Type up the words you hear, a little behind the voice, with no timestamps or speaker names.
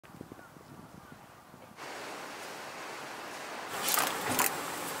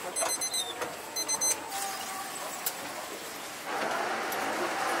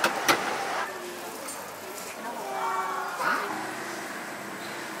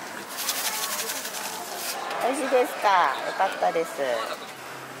美味しいですか。よかったです。す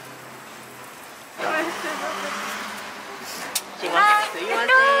いません。あ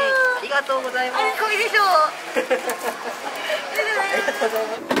りがとうございます。これでしょう。ありがとうござい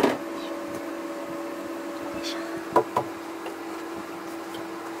ます。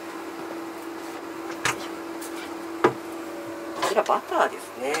こちらバターで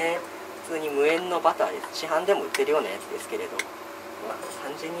すね。普通に無塩のバターです。市販でも売ってるようなやつですけれど、まあ、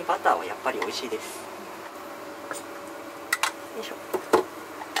単純にバターはやっぱり美味しいです。よいしょ。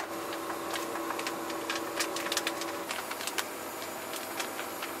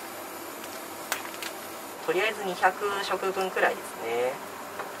とりあえず200食分くらいですね。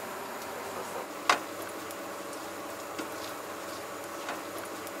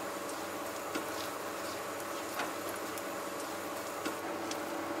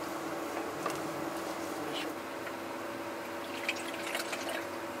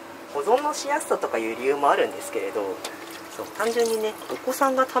保存のしやすさとかいう理由もあるんですけれど、そう単純にねお子さ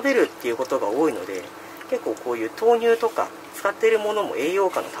んが食べるっていうことが多いので、結構こういう豆乳とか使っているものも栄養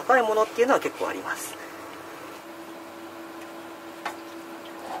価の高いものっていうのは結構あります。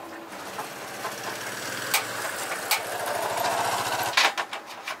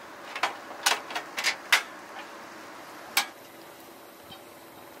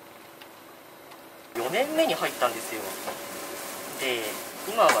4年目に入ったんですよ。で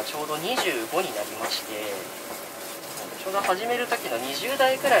今はちょうど25になりまして、ちょうど始める時の20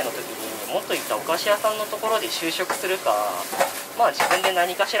代くらいの時にもっといったお菓子屋さんのところで就職するか、まあ自分で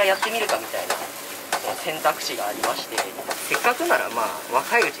何かしらやってみるかみたいな選択肢がありまして、せっかくならまあ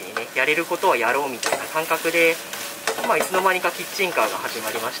若いうちにねやれることはやろうみたいな感覚で、まあ、いつの間にかキッチンカーが始ま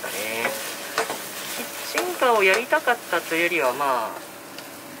りましたね。キッチンカーをやりたかったというよりは、まあ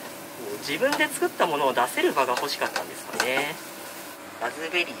自分で作ったものを出せる場が欲しかったんですかね。ラズ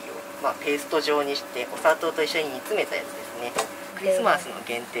ベリーを、まあ、ペースト状にしてお砂糖と一緒に煮詰めたやつですね。クリスマスの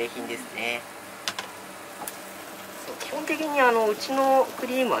限定品ですね。そう基本的にうちのク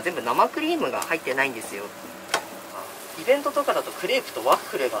リームは全部生クリームが入ってないんですよ。イベントとかだとクレープとワッ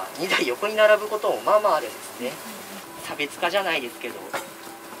フルが2台横に並ぶこともまあまああるんですね。差別化じゃないですけど、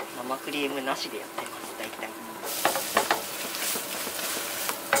生クリームなしでやってます大体。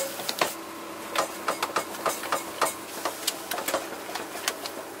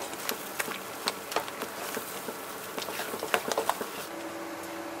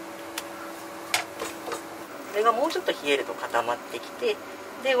これがもうちょっと冷えると固まってきて、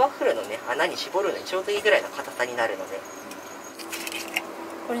でワッフルのね穴に絞るのにちょうどいいぐらいの硬さになるので。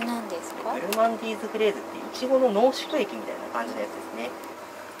これ何ですか？アルマンディーズグレーズっていういちごの濃縮液みたいな感じのやつですね。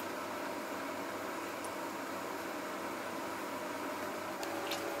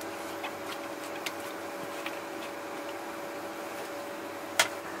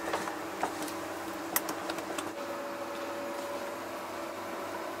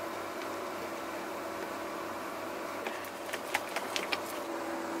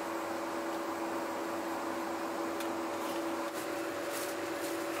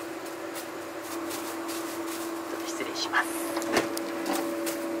失礼します。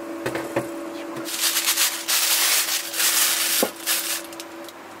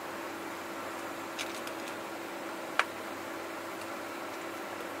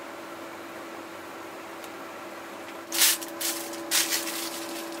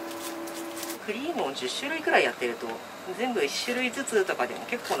クリームを10種類くらいやってると全部1種類ずつとかでも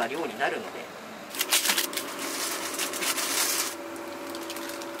結構な量になるので。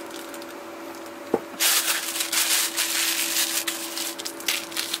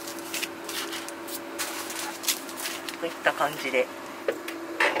といった感じで、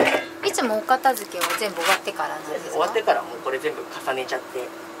いつもお片付けは全部終わってからなんですか？終わってからもうこれ全部重ねちゃって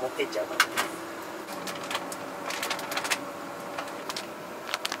持ってっちゃう感じです。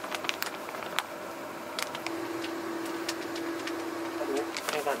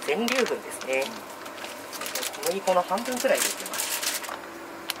これが全粒粉ですね。小麦粉の半分くらい入れてます。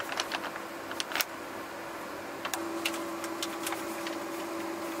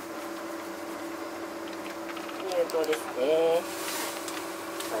ですね。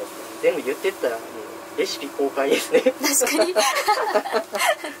はい、全部言ってったらもうレシピ公開ですね。確かに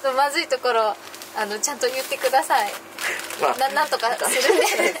まずいところちゃんと言ってください。まあ、なんとかするんで。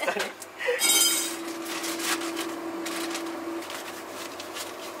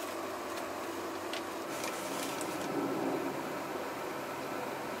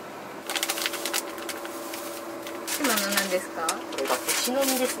今の何ですか？これが消しの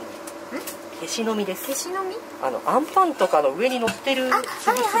実ですね。消しの実です。消しの実？あんパンとかの上に乗ってるつ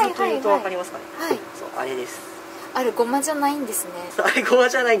ぶつぶというとわかりますかね。はい。そうあれです。あれごまじゃないんですね。あれごま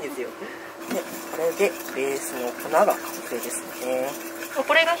じゃないんですよ。でこれでベースの粉が完成ですね。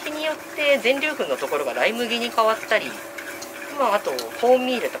これが日によって全粒粉のところがライ麦に変わったり、あとコーン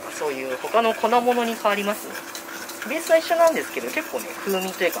ミールとかそういう他の粉物に変わりますね。ベースは一緒なんですけど、結構ね風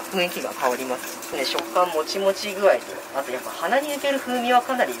味というか雰囲気が変わりますね。食感もちもち具合と、あとやっぱ鼻に抜ける風味は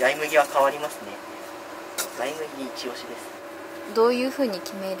かなりライ麦は変わりますね。ライ麦一押しです。どういう風に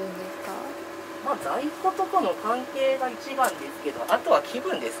決めるんですか？在庫とかの関係が一番ですけど、あとは気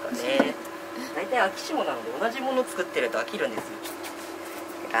分ですかね。大体飽き性なので同じもの作ってると飽きるんですよ。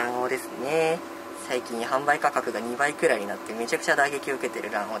卵黄ですね。最近販売価格が2倍くらいになってめちゃくちゃ打撃を受けてる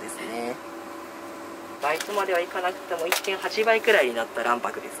卵黄ですね。倍とまではいかなくても 1.8 倍くらいになった卵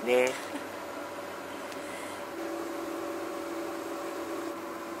白ですね。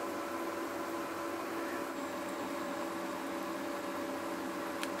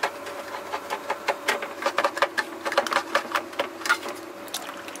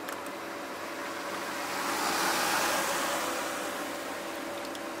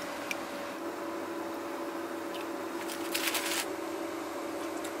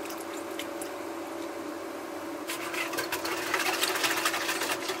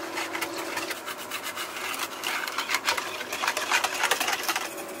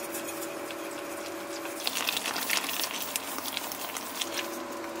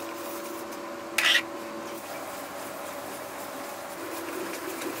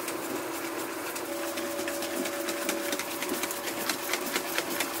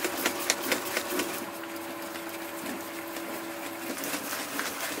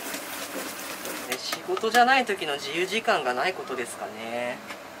仕事じゃない時の自由時間がないことですかね。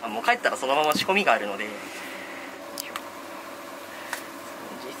もう帰ったらそのまま仕込みがあるので、実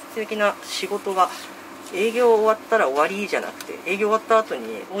質的な仕事が営業終わったら終わりじゃなくて、営業終わった後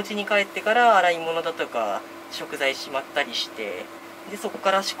にお家に帰ってから洗い物だとか食材しまったりして、でそこ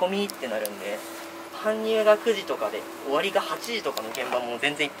から仕込みってなるんで、搬入が9時とかで終わりが8時とかの現場も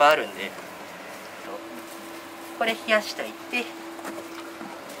全然いっぱいあるんで、これ冷やしといて、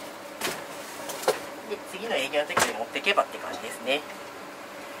で次の営業の時に持っていけばって感じですね。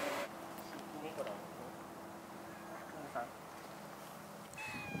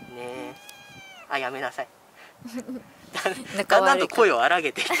ねえ、やめなさい。だんだんと声を荒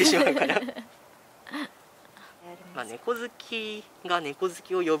げていってしまうから。猫好きが猫好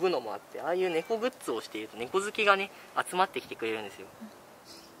きを呼ぶのもあって、ああいう猫グッズをしていると猫好きがね集まってきてくれるんですよ。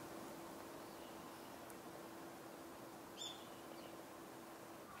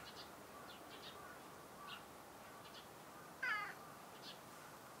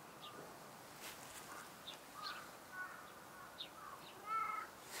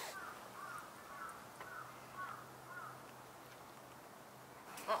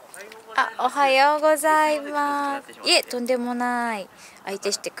おはようございます。いえ、とんでもない。相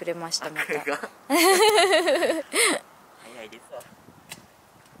手してくれました、また。早いですわ。こ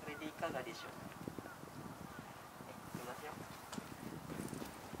れでいかがでしょう。いますよ。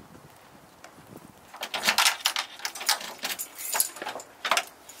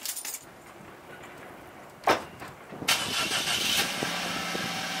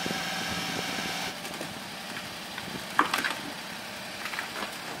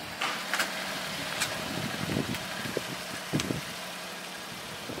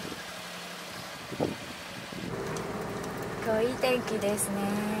今日いい天気ですね。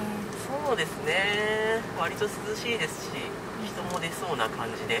そうですね。割と涼しいですし、人も出そうな感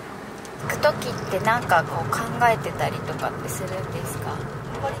じで。行く時ってなんかこう考えてたりとかってするんですか？あん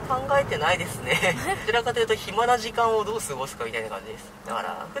まり考えてないですね。どちらかというと暇な時間をどう過ごすかみたいな感じです。だか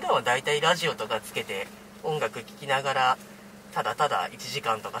ら普段はだいたいラジオとかつけて音楽聴きながら、ただただ1時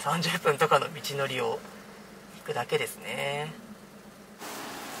間とか30分とかの道のりを行くだけですね。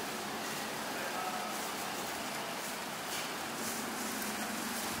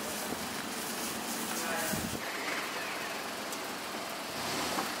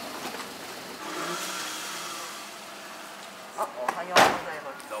おはようござい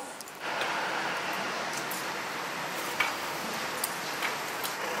ます。どうも。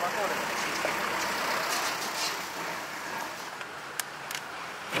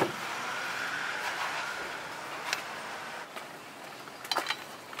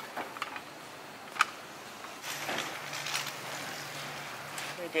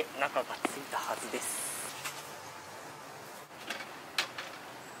これで中がついたはずです。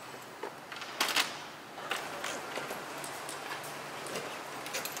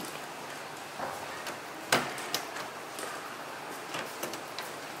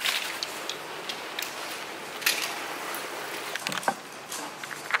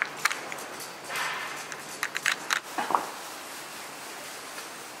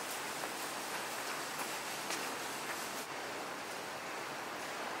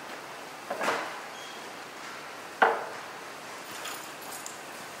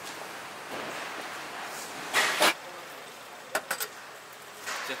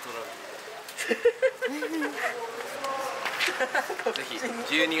して撮られる。ぜひ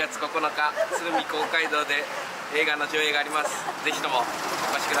12月9日鶴見公会堂で映画の上映があります。ぜひともお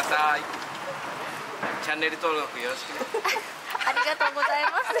越しください。チャンネル登録よろしくね。ありがとうござい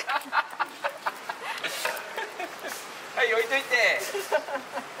ます。はい、置いといて。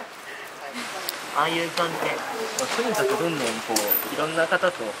ああいう感じで、とにかくどんどんこういろんな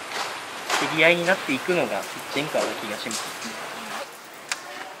方と知り合いになっていくのがキッチンカーな気がします。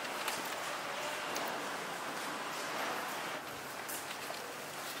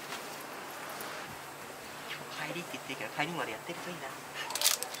今日帰りって言ってるけど帰りまでやってるといいな。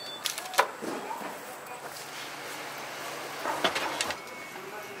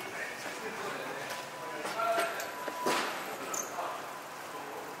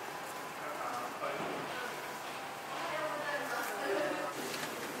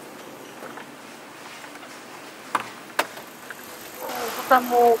お子さん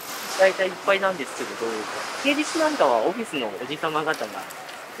も大体いっぱいなんですけれど、平日なんかはオフィスのおじさま方がこ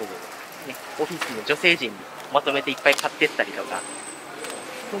う、ね、オフィスの女性陣にまとめていっぱい買ってったりとか、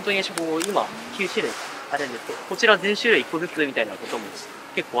本当にこう今9種類あるんですけど、こちら全種類1個ずつみたいなことも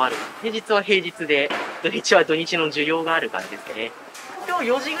結構ある。平日は平日で、土日は土日の需要がある感じですね。今日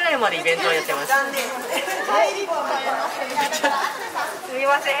4時ぐらいまでイベントをやってます。すみ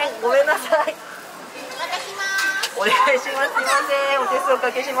ません、ごめんなさい。お願いします。すみません、お手数お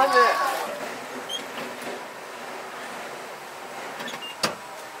かけします。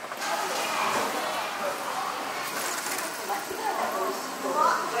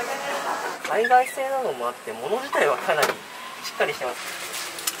海外製なのもあって、物自体はかなりしっかりしてます。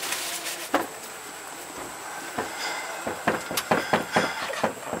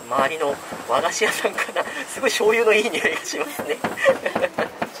周りの和菓子屋さんからすごい醤油のいい匂いがしますね。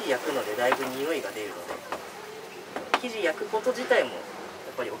生地焼くのでだいぶ匂いが出るので、生地焼くこと自体もやっ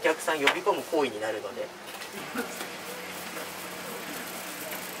ぱりお客さん呼び込む行為になるので。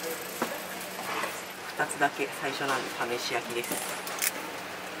2つだけ最初なんで試し焼きです。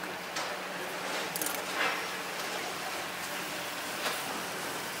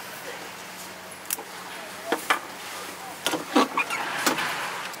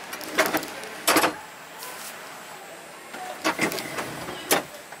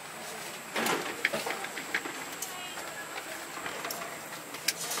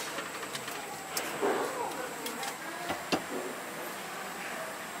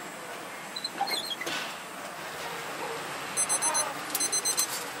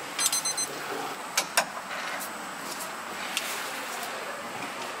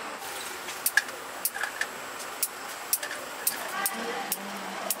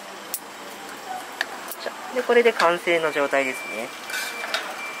で、これで完成の状態ですね。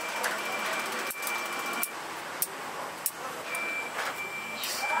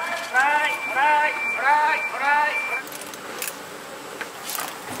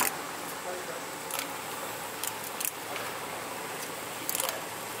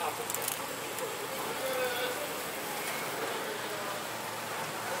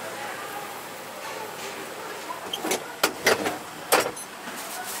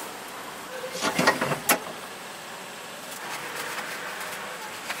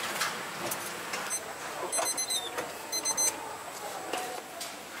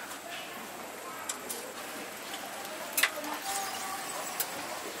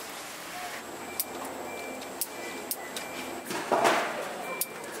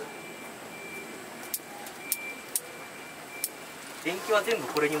電気は全部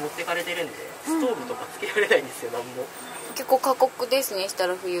これに持ってかれてるんで、ストーブとかつけられないんですよ、なんも。結構過酷ですね、した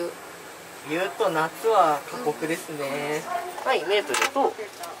ら冬。冬と夏は過酷ですね。はい、メープルと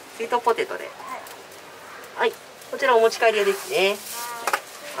スイートポテトで。はい、こちらお持ち帰りですね。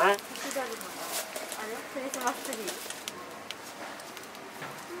はい。クリスマスツリ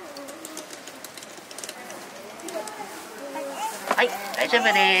ー。はい、大丈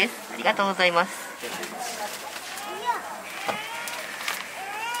夫です。ありがとうございます。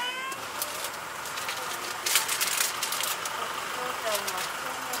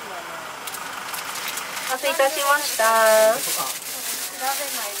お待たせいたしました。はい、す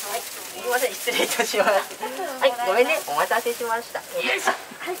みません、失礼いたします。はい、ごめんね、お待たせしました。ごめんね、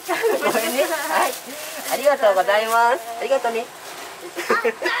はい、ありがとうございます。ありがとうね。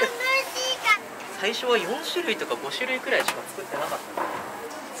最初は4種類とか5種類くらいしか作ってなかった。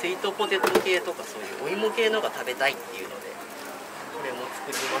スイートポテト系とかそういうお芋系のが食べたいっていうので、これも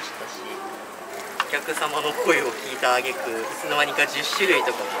作りましたし、お客様の声を聞いた挙句、いつの間にか10種類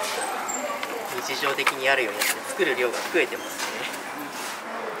とかも日常的にあるようになって作る量が増えてますね。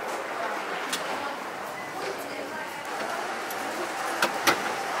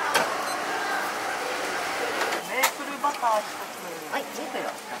はい、ジープの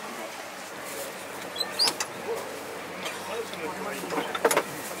2つ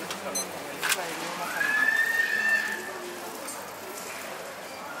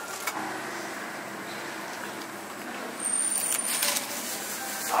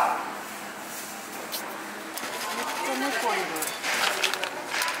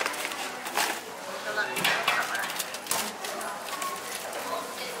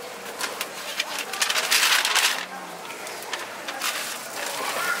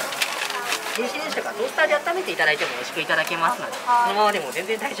電子レンジとかトースターで温めていただいても美味しくいただけますので、そのままでも全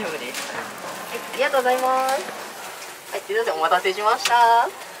然大丈夫です。はい、ありがとうございます。はい、すいません、お待たせしました。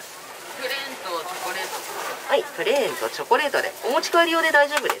プレーンとチョコレート。はい、プレーンとチョコレートでお持ち帰り用で大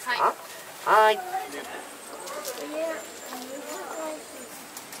丈夫ですか？はい。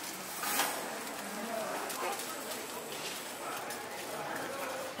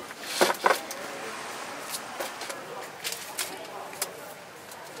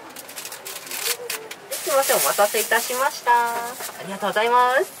すみません、お待たせいたしました。ありがとうござい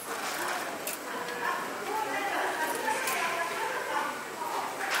ます。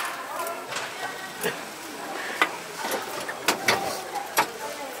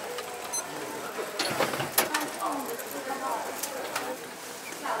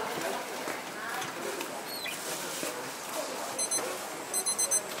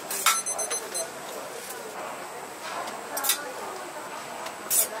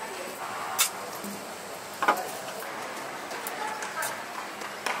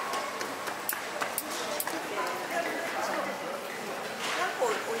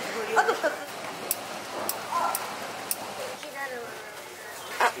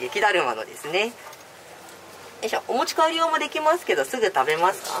雪だるまのですね。よいしょ、お持ち帰り用もできますけど、すぐ食べ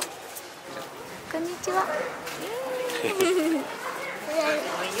ますか？こんにちは。はい、お待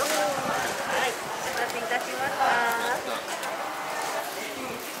たせいたしました。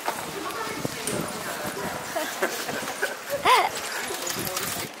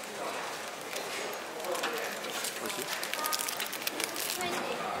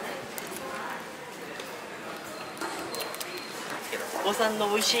お子さんの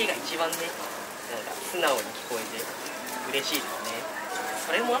美味しいが一番ね、なんか素直に聞こえて嬉しいですね。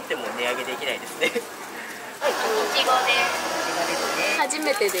それもあっても値上げできないですね。はい、いちごです。初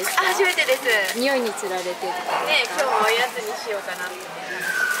めてですか？初めてです。匂いにつられてるとかね、今日もおやつにしようかなって。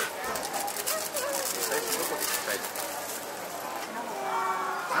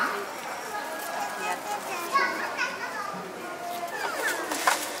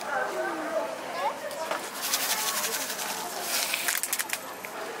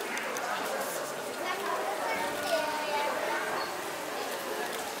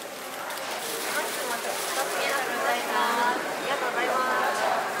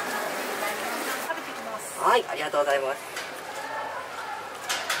はい、ありがとうございます。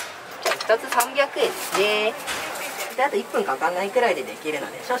じゃあ2つ300円ですね。で、あと1分かかんないくらいでできる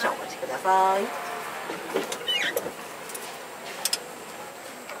ので少々お待ちください。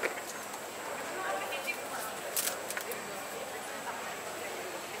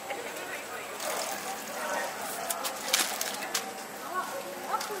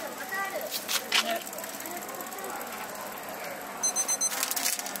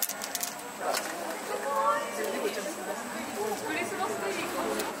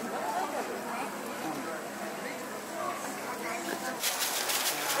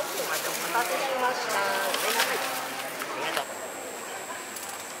お待たせしました。ありがとう。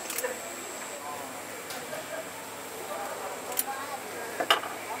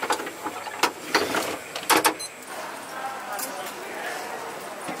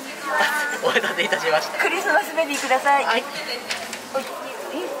お待たせいたしました。クリスマスベリーください。はい。イン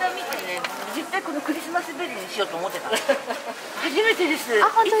スタ見てね、絶対このクリスマスベリーにしようと思ってた。初めてです。いあ、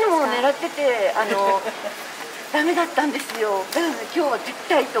本当ですか？つも狙ってて、ダメだったんですよ。だから今日は絶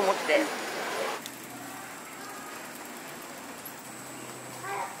対と思って。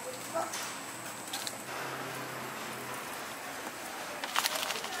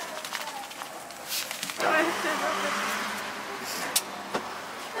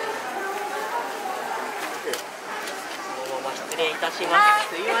失礼いたしま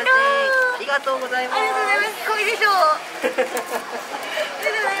す。すいません。ありがとうございます。ありがとうございます。濃いでしょう。あ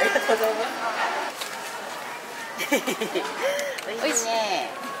りがとうございます。美味しいね。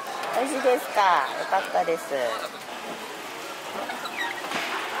美味しいですか。よかったです。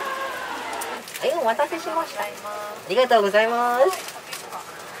はい、お待たせしました。ありがとうございます。